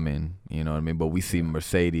common, you know what I mean? But we see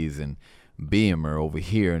Mercedes and Beamer over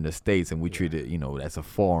here in the States, and we treat it, that's a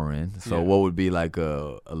foreign. So what would be like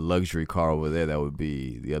a luxury car over there that would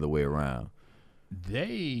be the other way around?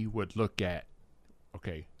 They would look at,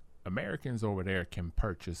 okay, Americans over there can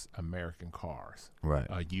purchase American cars. Right.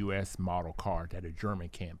 A U.S. model car that a German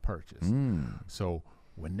can't purchase. So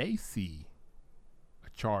when they see a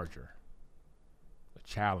Charger, a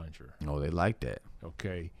Challenger. Oh, they like that.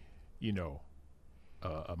 Okay.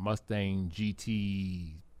 A Mustang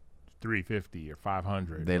GT 350 or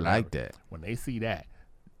 500. They like that. When they see that,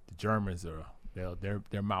 the Germans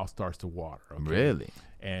their mouth starts to water. Okay? Really?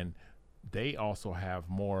 And they also have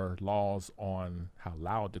more laws on how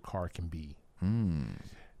loud the car can be. In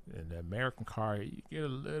the American car, you get a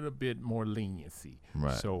little bit more leniency.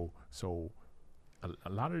 Right. So a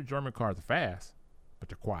lot of the German cars are fast, but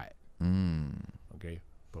they're quiet. Okay.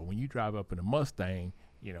 But when you drive up in a Mustang,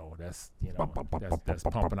 that's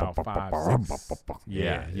pumping out 5, 6.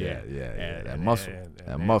 Yeah.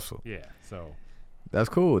 That muscle. Yeah. So that's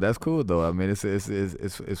cool. That's cool though. I mean,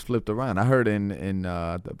 it's flipped around. I heard in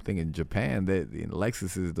I think in Japan that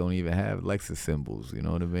Lexuses don't even have Lexus symbols. You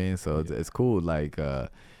know what I mean? So it's cool. Like how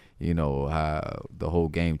the whole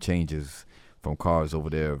game changes from cars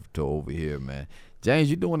over there to over here, man.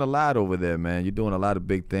 James, you're doing a lot over there, man. You're doing a lot of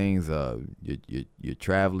big things. You're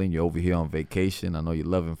traveling. You're over here on vacation. I know you're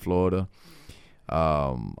loving Florida.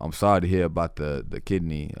 I'm sorry to hear about the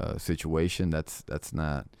kidney situation. That's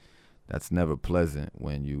never pleasant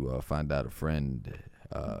when you find out a friend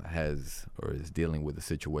has or is dealing with a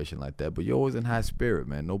situation like that. But you're always in high spirit,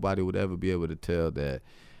 man. Nobody would ever be able to tell that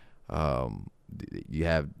you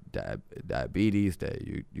have diabetes, that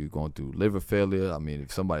you're going through liver failure. I mean,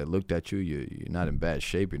 if somebody looked at you, you're not in bad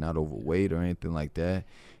shape, you're not overweight or anything like that,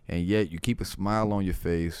 and yet you keep a smile on your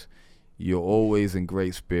face. You're always in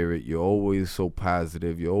great spirit. You're always so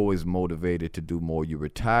positive. You're always motivated to do more. You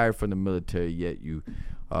retired from the military, yet you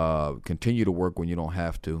continue to work when you don't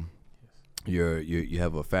have to. You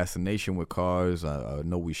have a fascination with cars. I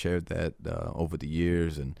know we shared that over the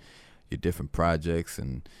years, and your different projects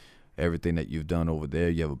and everything that you've done over there.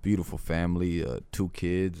 You have a beautiful family, 2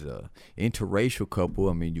 kids, interracial couple.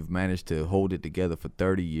 I mean, you've managed to hold it together for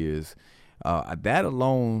 30 years. That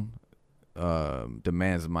alone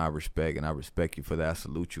demands my respect, and I respect you for that. I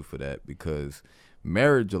salute you for that, because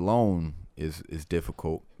marriage alone is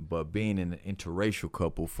difficult, but being in an interracial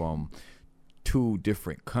couple from 2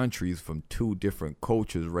 different countries, from 2 different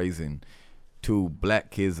cultures, raising 2 black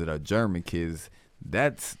kids that are German kids,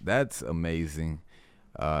 that's amazing.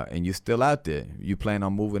 And you're still out there. You plan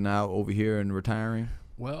on moving out over here and retiring?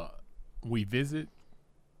 Well, we visit,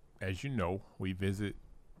 as you know, we visit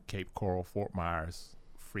Cape Coral, Fort Myers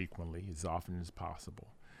frequently, as often as possible.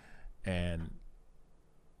 And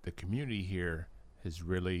the community here has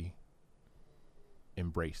really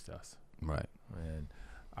embraced us. Right. And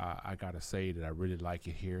I got to say that I really like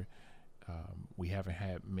it here. We haven't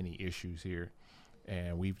had many issues here.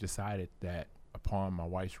 And we've decided that upon my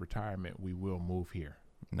wife's retirement, we will move here.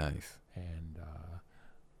 Nice. And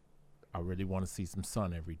I really want to see some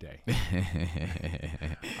sun every day.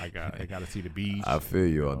 I got to see the beach. I feel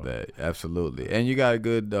you on that. Absolutely. And you got a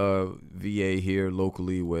good VA here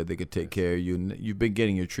locally where they could take care of you. You've been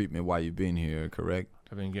getting your treatment while you've been here, correct?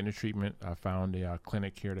 I've been getting treatment. I found a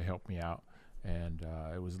clinic here to help me out. And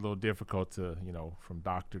it was a little difficult to, from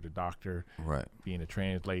doctor to doctor, right, being to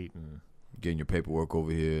translate and getting your paperwork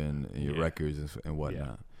over here and your records and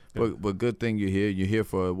whatnot. Yeah. But good thing you're here. You're here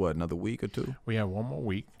for what, another week or two? We have one more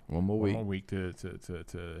week. One more week to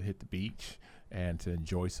hit the beach and to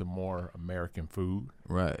enjoy some more American food.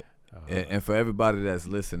 Right. And for everybody that's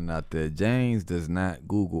listening out there, James does not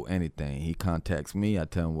Google anything. He contacts me. I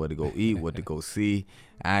tell him where to go eat, what to go see.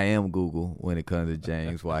 I am Google when it comes to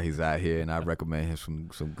James while he's out here, and I recommend him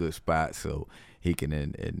some good spots so he can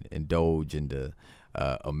indulge in the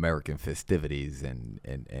American festivities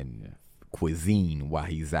and cuisine while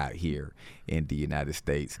he's out here in the United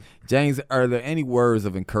States. James, are there any words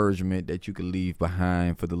of encouragement that you could leave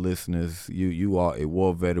behind for the listeners? You are a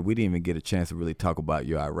war veteran. We didn't even get a chance to really talk about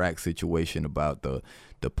your Iraq situation, about the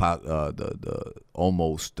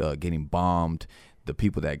almost getting bombed, the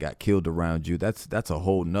people that got killed around you. That's a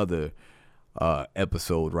whole nother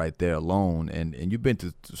episode right there alone. And you've been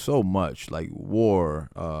through so much, like war,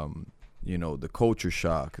 the culture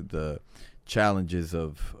shock, the challenges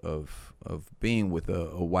of being with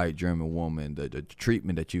a white German woman, the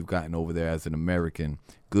treatment that you've gotten over there as an American,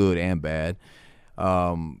 good and bad,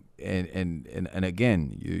 and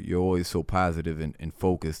again, you're always so positive and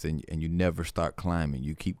focused, and you never start climbing.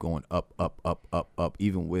 You keep going up,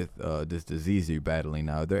 even with this disease you're battling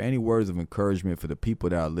now. Are there any words of encouragement for the people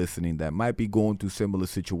that are listening that might be going through similar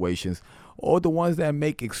situations, or the ones that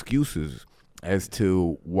make excuses as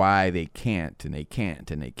to why they can't and they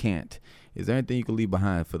can't and they can't? Is there anything you can leave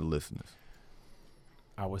behind for the listeners?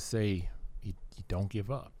 I would say you don't give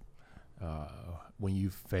up. When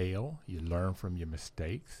you fail, you learn from your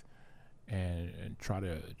mistakes and try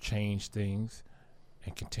to change things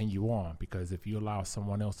and continue on. Because if you allow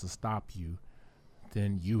someone else to stop you,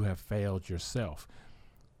 then you have failed yourself.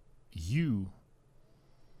 You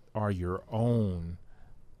are your own,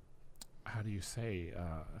 how do you say,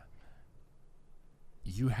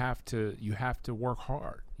 you have to work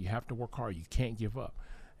hard. You have to work hard. You can't give up.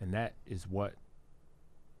 And that is what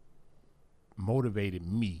motivated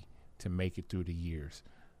me to make it through the years.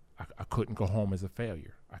 I couldn't go home as a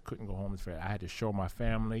failure. I had to show my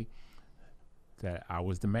family that I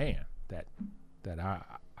was the man, that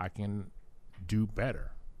I can do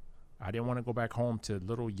better. I didn't want to go back home to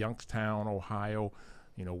little Youngstown, Ohio,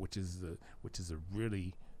 which is a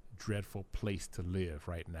really dreadful place to live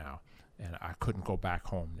right now. And I couldn't go back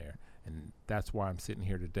home there. And that's why I'm sitting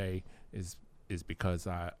here today is because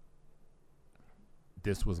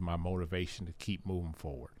this was my motivation to keep moving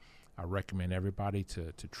forward. I recommend everybody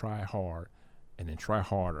to try hard and then try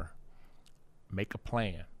harder. Make a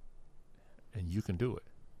plan, and you can do it.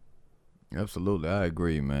 Absolutely. I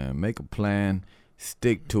agree, man. Make a plan,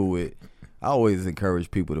 stick to it. I always encourage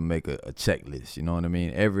people to make a checklist, you know what I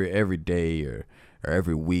mean? Every day or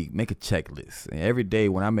every week, make a checklist. And every day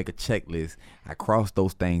when I make a checklist, I cross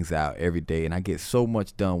those things out every day, and I get so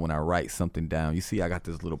much done when I write something down. You see, I got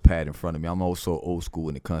this little pad in front of me. I'm also old school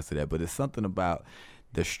when it comes to that, but it's something about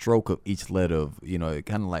the stroke of each letter of, it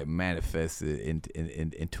kind of like manifests it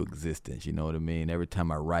into existence, you know what I mean? Every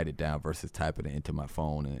time I write it down versus typing it into my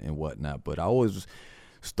phone and whatnot. But I always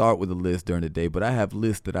start with a list during the day, but I have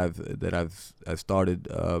lists that I started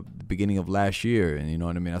the beginning of last year, and you know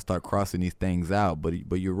what I mean. I start crossing these things out,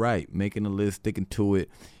 but you're right, making a list, sticking to it,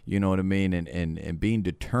 you know what I mean, and being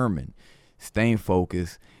determined, staying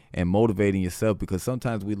focused, and motivating yourself, because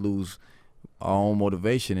sometimes we lose our own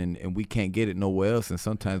motivation and we can't get it nowhere else, and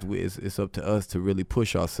sometimes it's up to us to really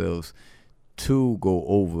push ourselves to go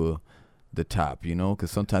over the top,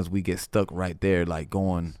 because sometimes we get stuck right there, like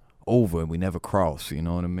going over and we never cross, you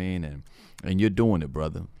know what I mean? And you're doing it,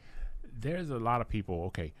 brother. There's a lot of people,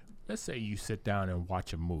 okay, let's say you sit down and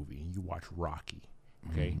watch a movie and you watch Rocky,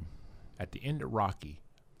 okay? Mm-hmm. At the end of Rocky,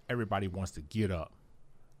 everybody wants to get up.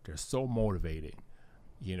 They're so motivated.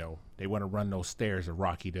 They want to run those stairs that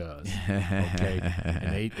Rocky does, okay?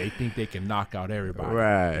 And they think they can knock out everybody.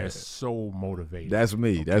 Right. They're so motivated. That's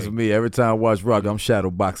me. Okay? That's me. Every time I watch Rocky, I'm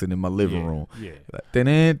shadow boxing in my living room. Yeah. Like,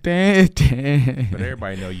 dun. But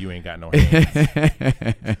everybody know you ain't got no hands.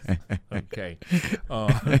 Okay.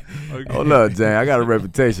 Okay. Hold up, Jay. I got a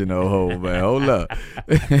reputation, though, man. Hold up.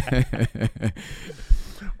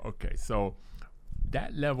 Okay, so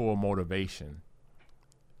that level of motivation,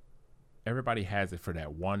 everybody has it for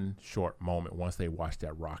that one short moment once they watch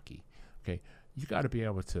that Rocky. Okay, you got to be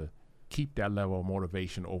able to keep that level of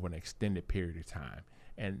motivation over an extended period of time.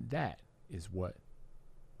 And that is what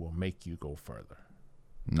will make you go further.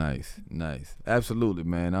 Nice. Absolutely,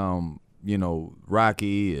 man.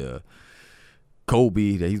 Rocky,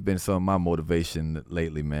 Kobe, that he's been some of my motivation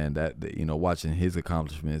lately, man. That watching his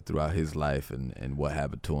accomplishments throughout his life and what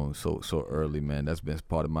happened to him so early, man. That's been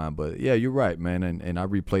part of mine. But yeah, you're right, man. And I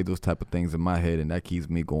replay those type of things in my head, and that keeps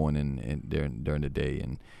me going and during the day.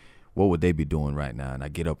 And what would they be doing right now? And I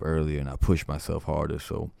get up earlier and I push myself harder.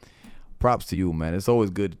 So props to you, man. It's always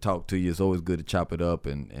good to talk to you. It's always good to chop it up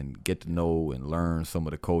and get to know and learn some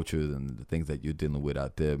of the cultures and the things that you're dealing with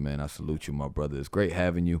out there, man. I salute you, my brother. It's great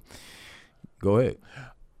having you. Go ahead.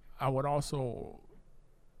 I would also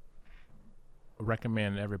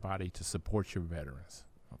recommend everybody to support your veterans,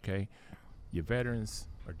 okay? Your veterans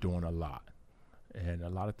are doing a lot, and a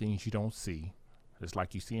lot of things you don't see, just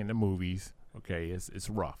like you see in the movies, okay? It's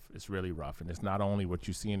rough. It's really rough, and it's not only what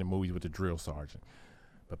you see in the movies with the drill sergeant,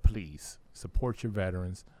 but please support your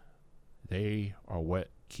veterans. They are what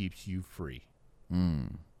keeps you free.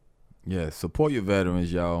 Yeah, support your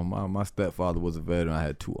veterans, y'all. My stepfather was a veteran. I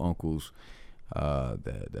had two uncles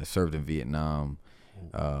that served in Vietnam.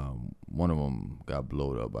 One of them got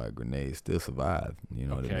blown up by a grenade, still survived. You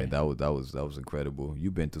know what I mean? That was incredible.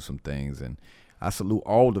 You've been through some things, and I salute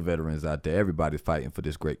all the veterans out there. Everybody's fighting for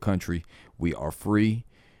this great country. We are free,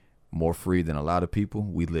 more free than a lot of people.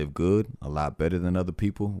 We live good, a lot better than other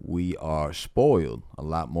people. We are spoiled, a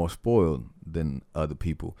lot more spoiled than other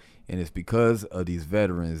people. And it's because of these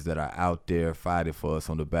veterans that are out there fighting for us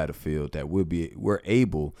on the battlefield that we're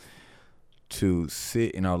able to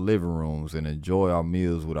sit in our living rooms and enjoy our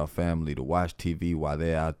meals with our family, to watch TV while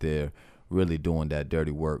they're out there really doing that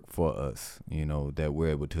dirty work for us, that we're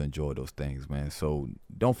able to enjoy those things, man. So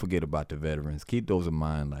don't forget about the veterans. Keep those in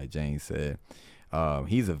mind, like James said.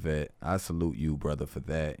 He's a vet. I salute you, brother, for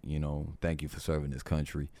that. Thank you for serving this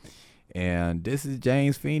country. And this is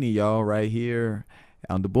James Feeney, y'all, right here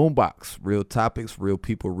on the Boombox. Real topics, real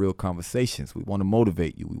people, real conversations. We want to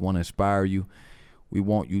motivate you. We want to inspire you. We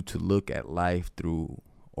want you to look at life through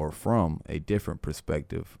or from a different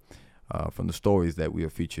perspective, from the stories that we are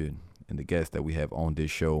featured and the guests that we have on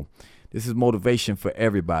this show. This is motivation for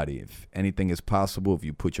everybody. If anything is possible, if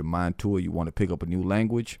you put your mind to it, you want to pick up a new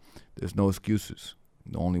language, there's no excuses.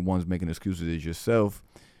 The only ones making excuses is yourself,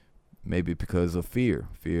 maybe because of fear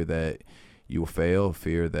that you will fail,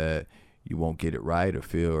 fear that you won't get it right, or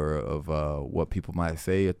fear of what people might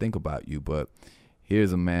say or think about you. But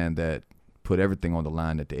here's a man that put everything on the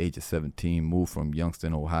line at the age of 17, moved from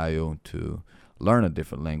Youngstown, Ohio, to learn a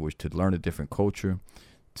different language, to learn a different culture,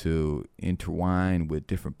 to intertwine with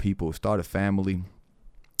different people, start a family,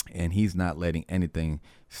 and he's not letting anything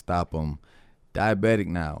stop him. Diabetic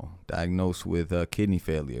now, diagnosed with kidney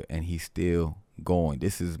failure, and he's still going.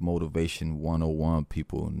 This is motivation 101,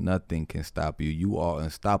 people. Nothing can stop you. You are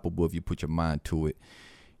unstoppable if you put your mind to it.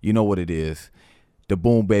 You know what it is. The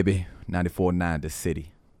Boom, baby. 94.9 The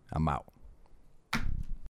City. I'm out.